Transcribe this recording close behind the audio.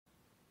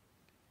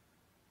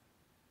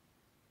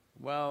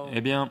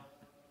Eh bien,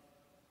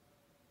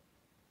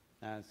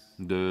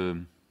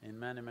 de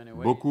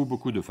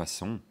beaucoup de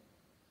façons,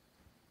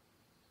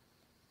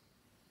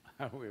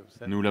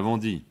 nous l'avons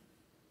dit,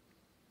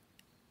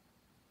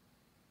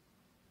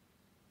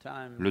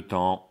 le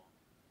temps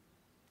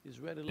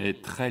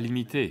est très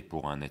limité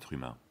pour un être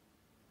humain.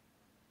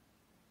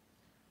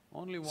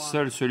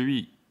 Seul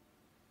celui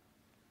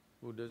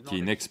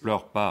qui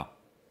n'explore pas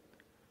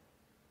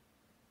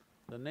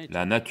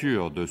la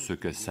nature de ce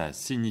que ça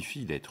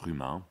signifie d'être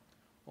humain,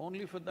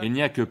 il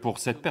n'y a que pour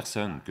cette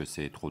personne que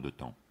c'est trop de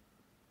temps.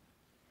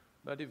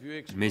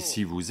 Mais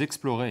si vous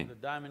explorez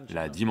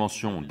la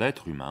dimension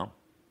d'être humain,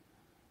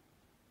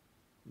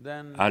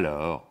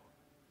 alors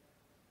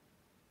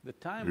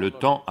le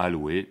temps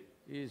alloué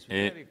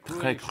est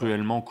très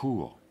cruellement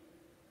court.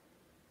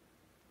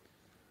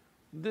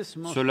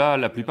 Cela,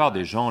 la plupart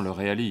des gens le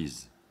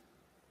réalisent.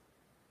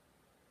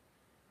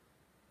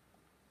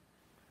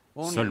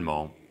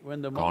 Seulement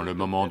quand le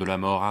moment de la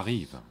mort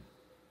arrive.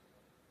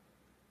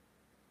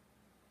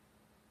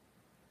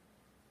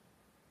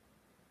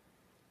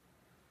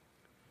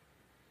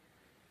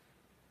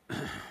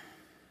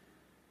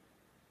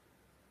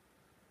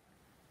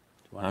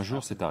 Un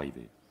jour, c'est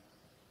arrivé.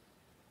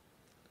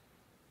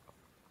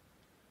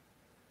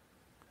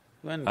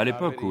 À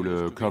l'époque où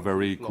le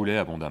Kaveri coulait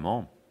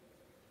abondamment,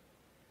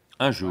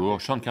 un jour,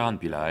 Shankaran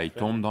Pillai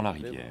tombe dans la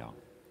rivière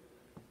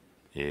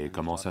et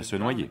commence à se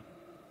noyer.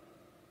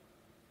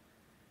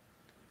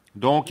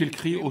 Donc il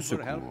crie au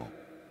secours.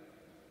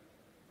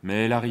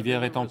 Mais la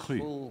rivière est en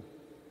crue.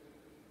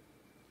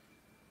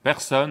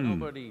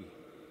 Personne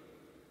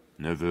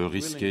ne veut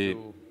risquer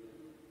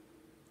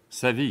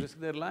sa vie.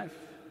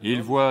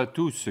 Ils voient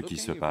tout ce qui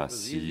se passe.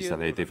 Si ça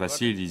avait été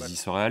facile, ils y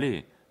seraient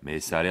allés, mais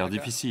ça a l'air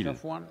difficile.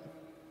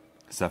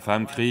 Sa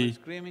femme crie,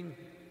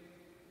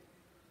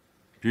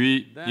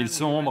 puis il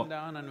sombre,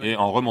 et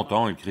en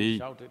remontant, il crie,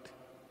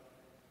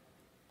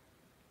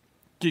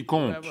 «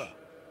 Quiconque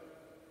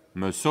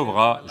me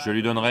sauvera, je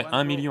lui donnerai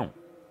 1 million. »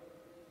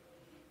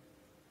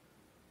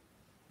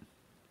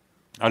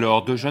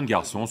 Alors deux jeunes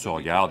garçons se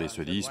regardent et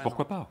se disent, «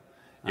 Pourquoi pas ?»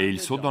 Et ils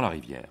sautent dans la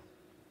rivière.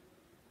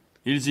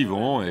 Ils y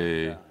vont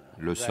et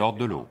le sortent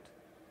de l'eau.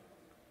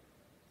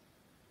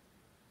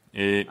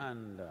 Et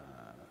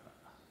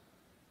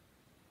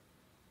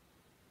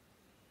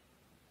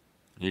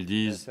ils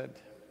disent,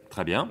 «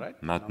 Très bien,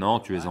 maintenant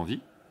tu es en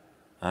vie,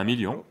 1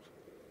 million. »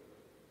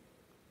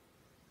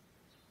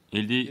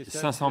 Il dit, «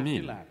 500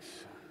 000. »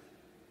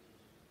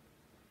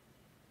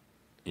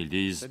 Ils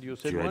disent,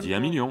 « Tu as dit 1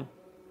 million,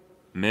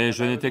 mais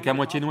je n'étais qu'à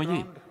moitié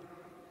noyé.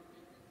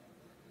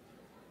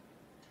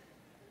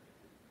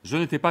 Je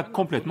n'étais pas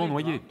complètement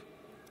noyé.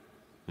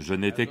 Je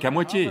n'étais qu'à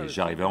moitié,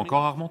 j'arrivais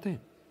encore à remonter. »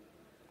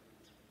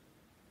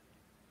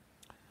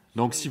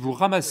 Donc si vous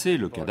ramassez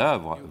le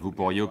cadavre, vous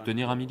pourriez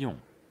obtenir 1 million.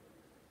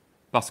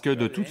 Parce que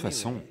de toute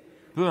façon,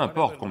 peu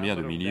importe combien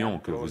de millions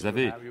que vous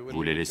avez,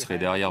 vous les laisserez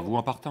derrière vous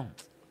en partant.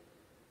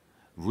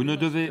 Vous ne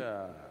devez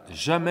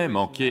jamais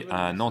manquer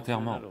à un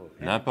enterrement,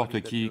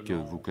 n'importe qui que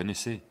vous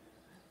connaissez.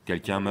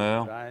 Quelqu'un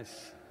meurt,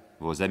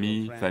 vos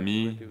amis,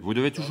 famille, vous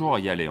devez toujours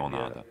y aller en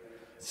Inde.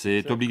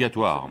 C'est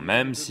obligatoire,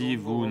 même si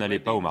vous n'allez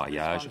pas au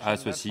mariage, à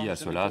ceci, à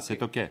cela,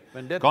 c'est ok.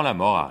 Quand la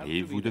mort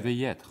arrive, vous devez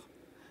y être.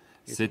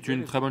 C'est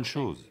une très bonne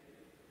chose.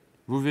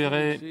 Vous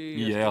verrez,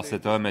 hier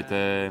cet homme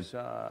était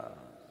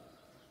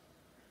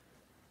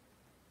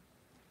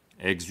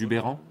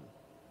exubérant.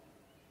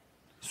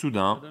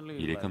 Soudain,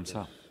 il est comme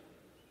ça.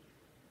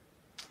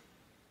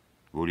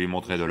 Vous lui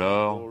montrez de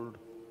l'or,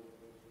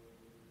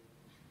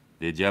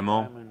 des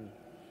diamants,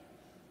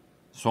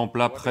 son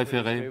plat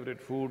préféré,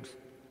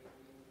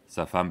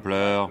 sa femme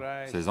pleure,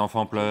 ses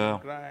enfants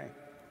pleurent.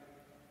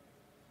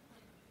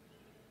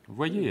 Vous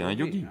voyez, un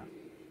yogi.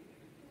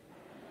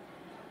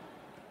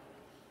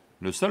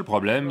 Le seul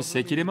problème,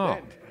 c'est qu'il est mort.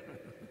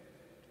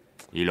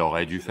 Il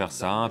aurait dû faire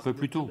ça un peu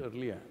plus tôt.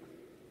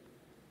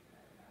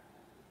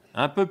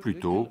 Un peu plus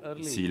tôt,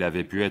 s'il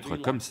avait pu être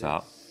comme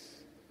ça,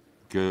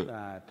 que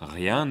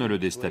rien ne le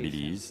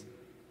déstabilise,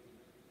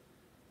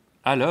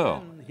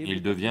 alors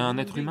il devient un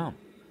être humain.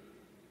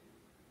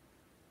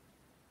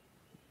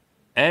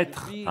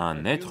 Être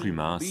un être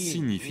humain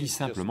signifie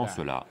simplement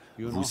cela.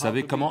 Vous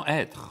savez comment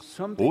être.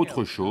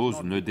 Autre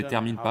chose ne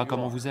détermine pas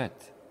comment vous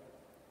êtes.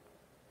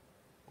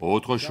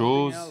 Autre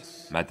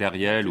chose,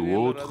 matérielle ou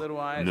autre,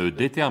 ne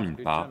détermine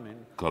pas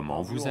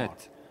comment vous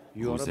êtes.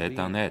 Vous êtes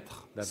un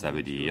être, ça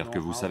veut dire que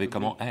vous savez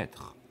comment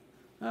être.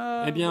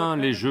 Eh bien,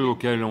 les jeux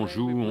auxquels on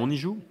joue, on y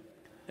joue.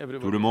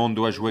 Tout le monde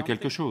doit jouer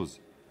quelque chose.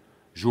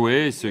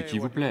 Jouez ce qui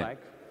vous plaît.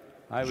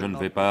 Je ne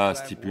vais pas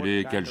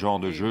stipuler quel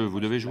genre de jeu vous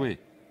devez jouer.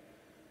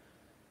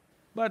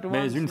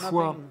 Mais une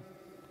fois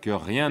que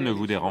rien ne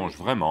vous dérange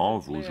vraiment,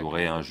 vous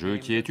jouerez un jeu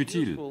qui est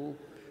utile,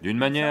 d'une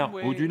manière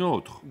ou d'une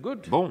autre,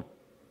 bon,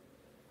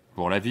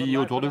 pour la vie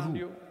autour de vous,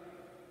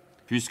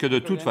 puisque de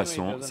toute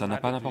façon, ça n'a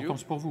pas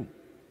d'importance pour vous.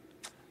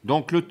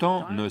 Donc le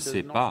temps ne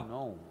sait pas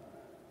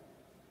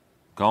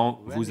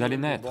quand vous allez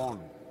naître.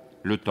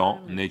 Le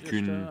temps n'est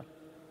qu'une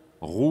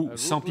roue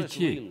sans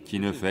pitié qui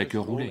ne fait que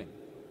rouler.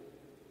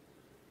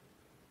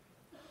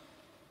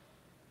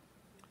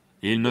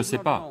 Il ne sait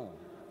pas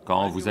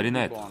quand vous allez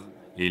naître,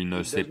 il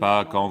ne sait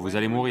pas quand vous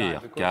allez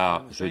mourir,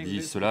 car, je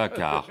dis cela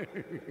car...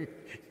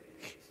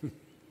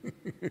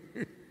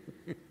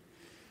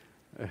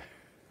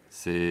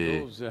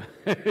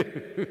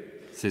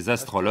 Ces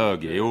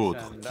astrologues et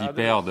autres qui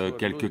perdent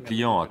quelques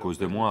clients à cause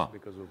de moi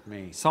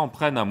s'en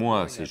prennent à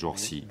moi ces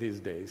jours-ci,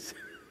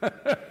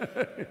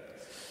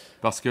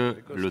 parce que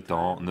le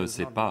temps ne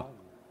sait pas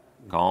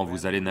quand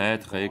vous allez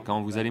naître et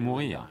quand vous allez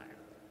mourir.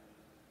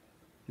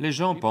 Les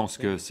gens pensent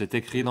que c'est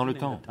écrit dans le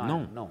temps.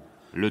 Non,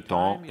 le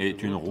temps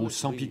est une roue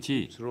sans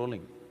pitié,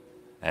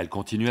 elle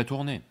continue à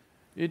tourner.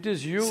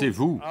 C'est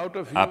vous,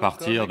 à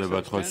partir de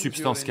votre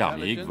substance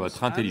karmique,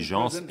 votre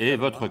intelligence et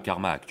votre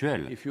karma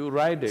actuel.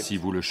 Si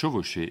vous le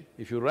chevauchez,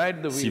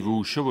 si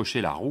vous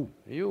chevauchez la roue,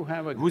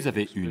 vous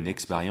avez une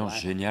expérience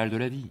géniale de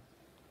la vie.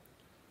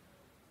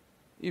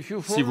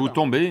 Si vous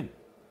tombez,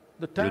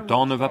 le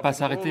temps ne va pas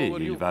s'arrêter,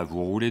 il va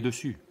vous rouler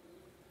dessus.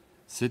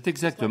 C'est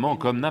exactement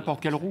comme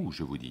n'importe quelle roue,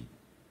 je vous dis.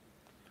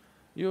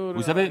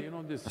 Vous savez,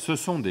 ce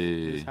sont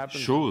des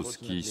choses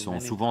qui sont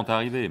souvent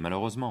arrivées,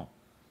 malheureusement.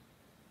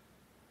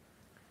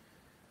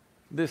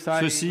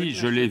 Ceci,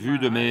 je l'ai vu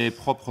de mes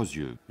propres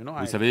yeux.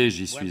 Vous savez,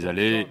 j'y suis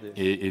allé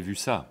et ai vu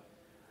ça.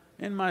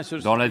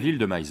 Dans la ville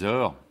de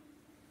Mysore,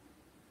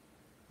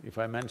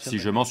 si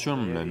je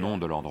mentionne le nom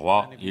de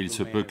l'endroit, il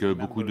se peut que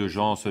beaucoup de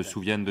gens se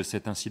souviennent de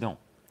cet incident.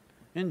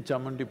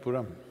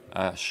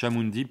 À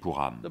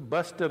Chamundipuram,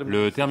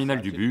 le terminal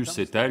du bus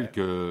est tel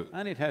que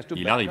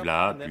il arrive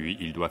là, puis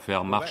il doit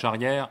faire marche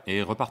arrière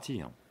et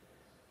repartir.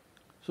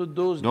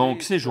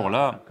 Donc ces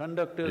jours-là,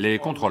 les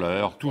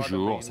contrôleurs,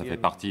 toujours, ça fait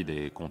partie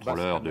des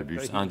contrôleurs de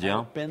bus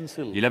indiens,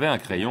 il avait un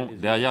crayon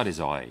derrière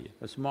les oreilles,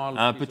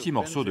 un petit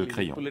morceau de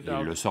crayon,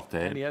 il le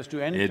sortait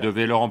et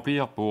devait le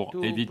remplir pour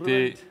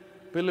éviter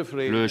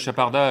le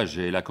chapardage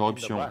et la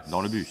corruption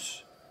dans le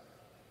bus.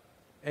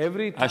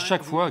 À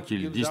chaque fois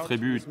qu'il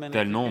distribue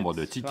tel nombre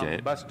de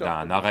tickets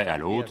d'un arrêt à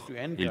l'autre,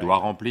 il doit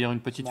remplir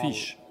une petite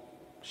fiche.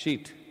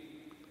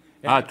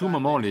 À tout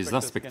moment, les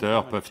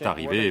inspecteurs peuvent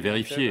arriver et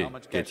vérifier,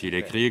 qu'est-il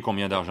écrit,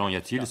 combien d'argent y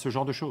a-t-il, ce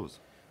genre de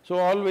choses.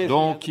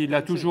 Donc il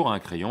a toujours un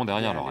crayon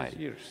derrière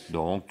l'oreille.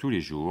 Donc tous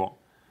les jours,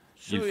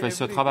 il fait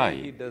ce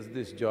travail.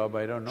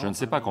 Je ne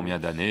sais pas combien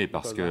d'années,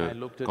 parce que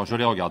quand je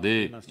l'ai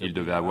regardé, il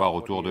devait avoir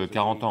autour de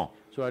 40 ans.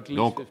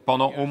 Donc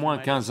pendant au moins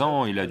 15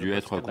 ans, il a dû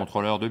être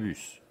contrôleur de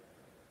bus.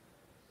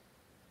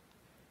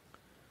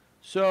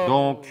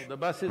 Donc,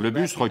 le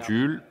bus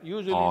recule.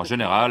 En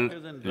général,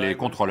 les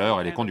contrôleurs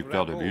et les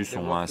conducteurs de bus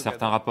ont un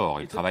certain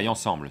rapport, ils travaillent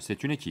ensemble,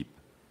 c'est une équipe.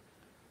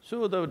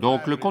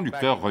 Donc le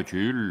conducteur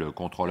recule, le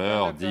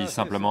contrôleur dit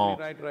simplement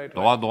 «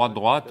 droite, droite,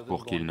 droite »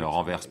 pour qu'il ne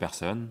renverse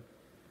personne,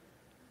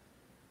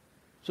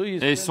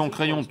 et son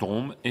crayon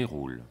tombe et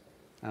roule.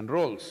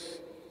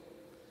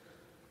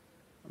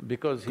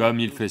 Comme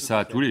il fait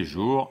ça tous les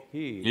jours,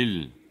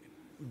 il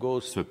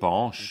se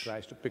penche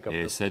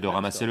et essaie de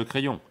ramasser le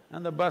crayon,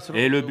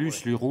 et le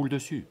bus lui roule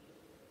dessus.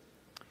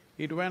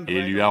 Il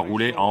lui a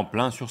roulé en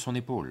plein sur son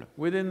épaule.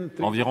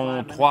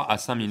 Environ 3 à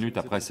 5 minutes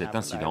après cet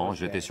incident,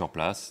 j'étais sur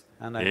place,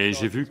 et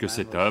j'ai vu que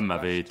cet homme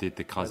avait été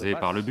écrasé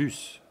par le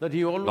bus,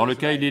 dans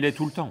lequel il est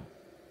tout le temps.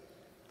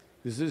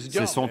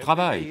 C'est son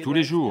travail, tous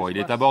les jours, il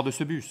est à bord de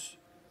ce bus.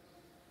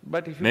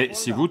 Mais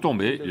si vous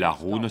tombez, la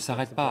roue ne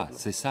s'arrête pas,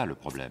 c'est ça le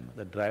problème.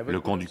 Le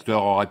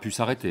conducteur aurait pu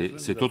s'arrêter,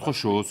 c'est autre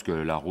chose que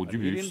la roue du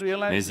bus,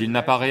 mais il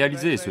n'a pas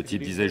réalisé, ce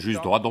type disait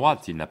juste droite,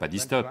 droite, il n'a pas dit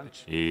stop,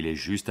 et il est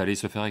juste allé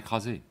se faire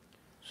écraser.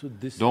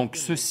 Donc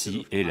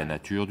ceci est la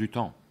nature du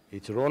temps,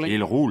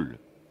 il roule.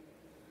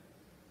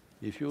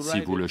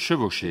 Si vous le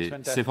chevauchez,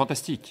 c'est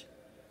fantastique.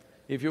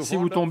 Si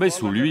vous tombez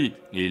sous lui,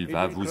 il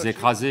va vous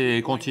écraser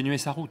et continuer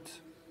sa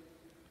route.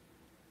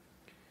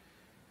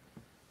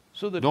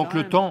 Donc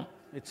le temps,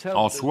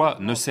 en soi,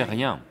 ne sait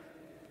rien,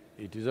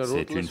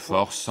 c'est une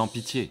force sans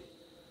pitié.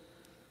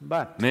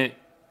 Mais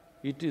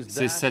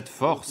c'est cette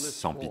force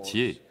sans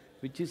pitié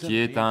qui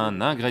est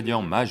un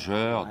ingrédient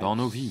majeur dans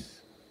nos vies,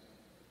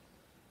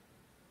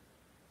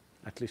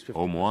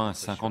 au moins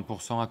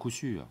 50% à coup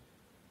sûr.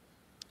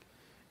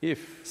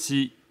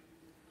 Si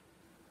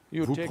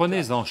vous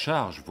prenez en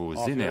charge vos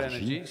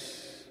énergies,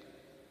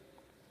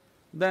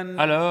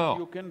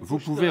 alors vous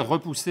pouvez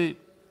repousser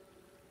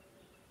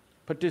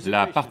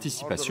la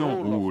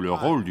participation ou le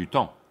rôle du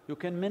temps. Vous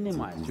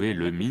pouvez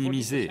le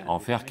minimiser, en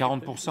faire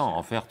 40%,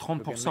 en faire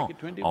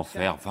 30%, en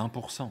faire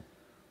 20%.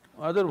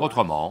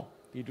 Autrement,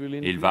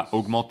 il va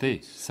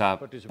augmenter sa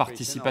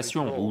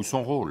participation ou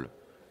son rôle.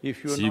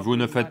 Si vous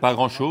ne faites pas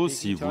grand-chose,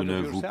 si vous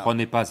ne vous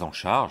prenez pas en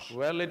charge,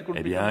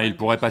 eh bien, il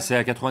pourrait passer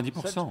à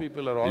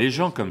 90%. Les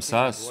gens comme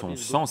ça sont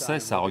sans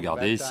cesse à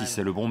regarder si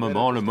c'est le bon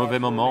moment, le mauvais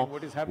moment,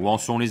 où en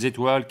sont les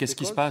étoiles, qu'est-ce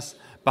qui se passe,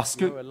 parce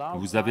que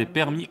vous avez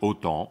permis au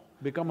temps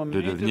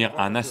de devenir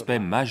un aspect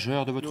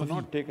majeur de votre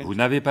vie. Vous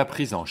n'avez pas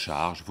pris en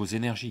charge vos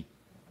énergies.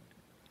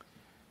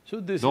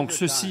 Donc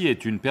ceci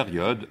est une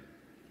période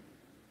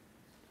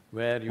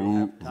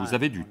où vous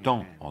avez du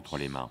temps entre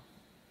les mains.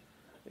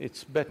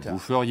 Vous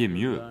feriez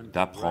mieux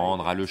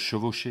d'apprendre à le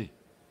chevaucher.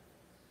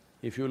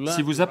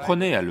 Si vous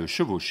apprenez à le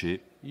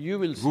chevaucher,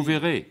 vous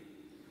verrez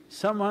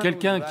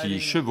Quelqu'un qui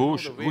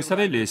chevauche, vous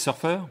savez les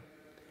surfeurs?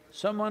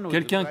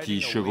 Quelqu'un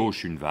qui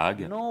chevauche une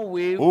vague,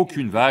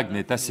 aucune vague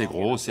n'est assez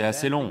grosse et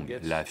assez longue,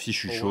 la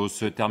fichue chose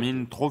se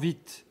termine trop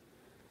vite.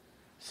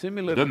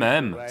 De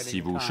même,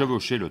 si vous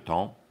chevauchez le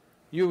temps,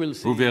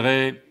 vous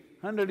verrez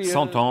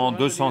 100 ans,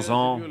 200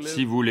 ans,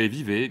 si vous les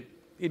vivez,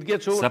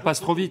 ça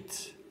passe trop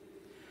vite.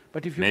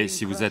 Mais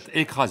si vous êtes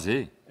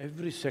écrasé,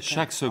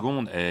 chaque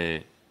seconde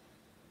est...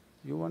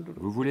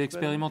 Vous voulez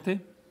expérimenter?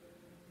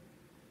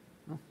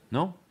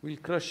 Non?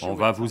 On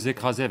va vous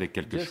écraser avec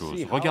quelque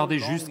chose. Regardez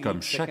juste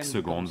comme chaque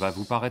seconde va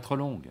vous paraître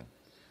longue.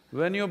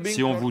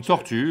 Si on vous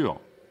torture,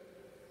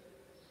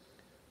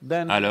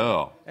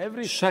 alors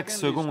chaque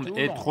seconde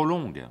est trop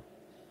longue.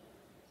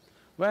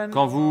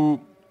 Quand vous...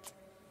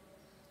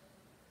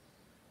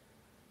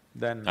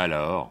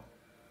 Alors,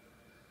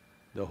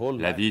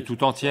 la vie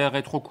tout entière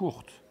est trop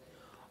courte.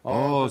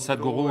 Oh,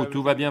 Sadhguru,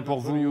 tout va bien pour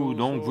vous,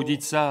 donc vous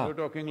dites ça.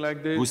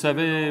 Vous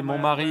savez, mon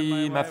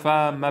mari, ma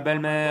femme, ma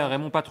belle-mère et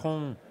mon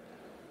patron.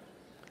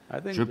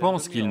 Je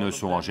pense qu'ils ne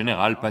sont en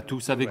général pas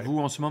tous avec vous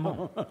en ce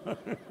moment.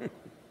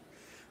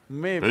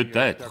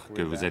 Peut-être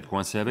que vous êtes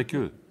coincé avec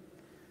eux.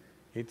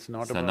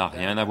 Ça n'a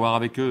rien à voir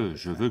avec eux,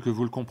 je veux que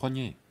vous le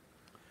compreniez.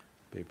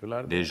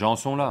 Des gens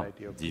sont là,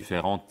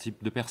 différents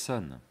types de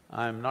personnes.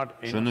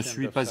 Je ne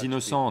suis pas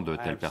innocent de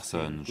telles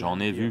personnes, j'en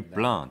ai vu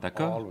plein,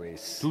 d'accord?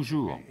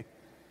 Toujours.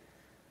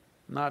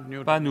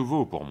 Pas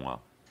nouveau pour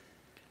moi.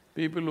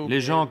 Les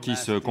gens qui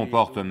se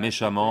comportent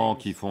méchamment,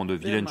 qui font de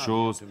vilaines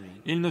choses,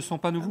 ils ne sont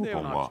pas nouveaux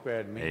pour moi,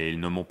 et ils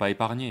ne m'ont pas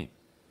épargné.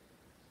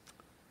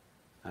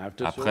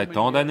 Après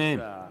tant d'années,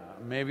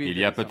 il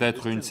y a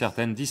peut-être une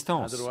certaine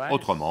distance,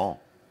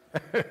 autrement,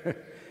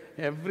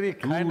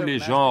 tous les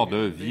genres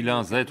de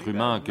vilains êtres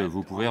humains que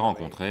vous pouvez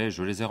rencontrer,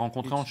 je les ai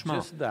rencontrés en chemin.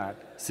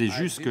 C'est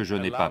juste que je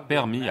n'ai pas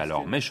permis à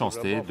leur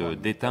méchanceté de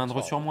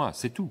déteindre sur moi,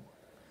 c'est tout.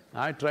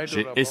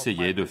 J'ai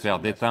essayé de faire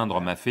déteindre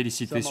ma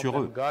félicité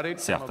sur eux.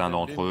 Certains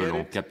d'entre eux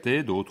l'ont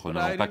capté, d'autres ne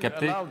l'ont pas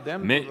capté,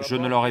 mais je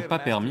ne leur ai pas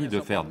permis de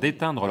faire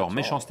déteindre leur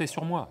méchanceté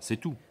sur moi, c'est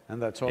tout.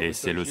 Et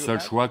c'est le seul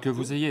choix que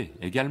vous ayez,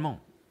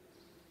 également.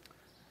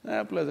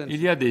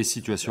 Il y a des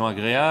situations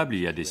agréables,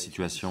 il y a des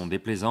situations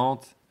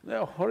déplaisantes,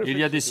 il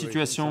y a des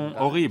situations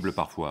horribles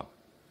parfois.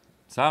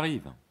 Ça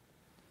arrive.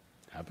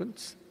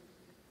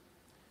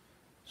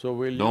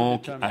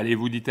 Donc,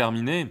 allez-vous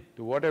déterminer,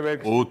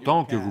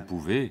 autant que vous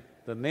pouvez,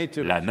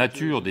 la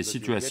nature des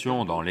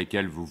situations dans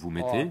lesquelles vous vous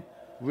mettez,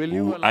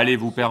 ou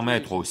allez-vous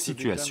permettre aux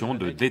situations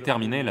de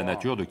déterminer la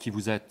nature de qui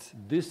vous êtes?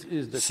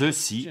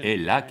 Ceci est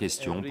la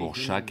question pour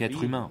chaque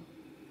être humain.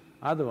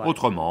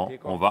 Autrement,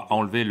 on va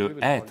enlever le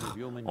 « être »,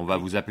 on va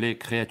vous appeler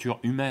créature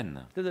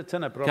humaine,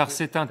 car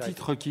c'est un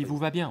titre qui vous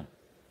va bien.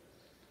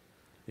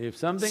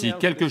 Si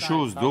quelque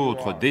chose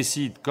d'autre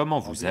décide comment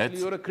vous êtes,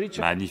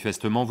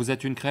 manifestement vous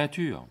êtes une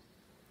créature.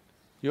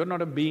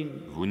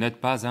 Vous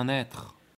n'êtes pas un être.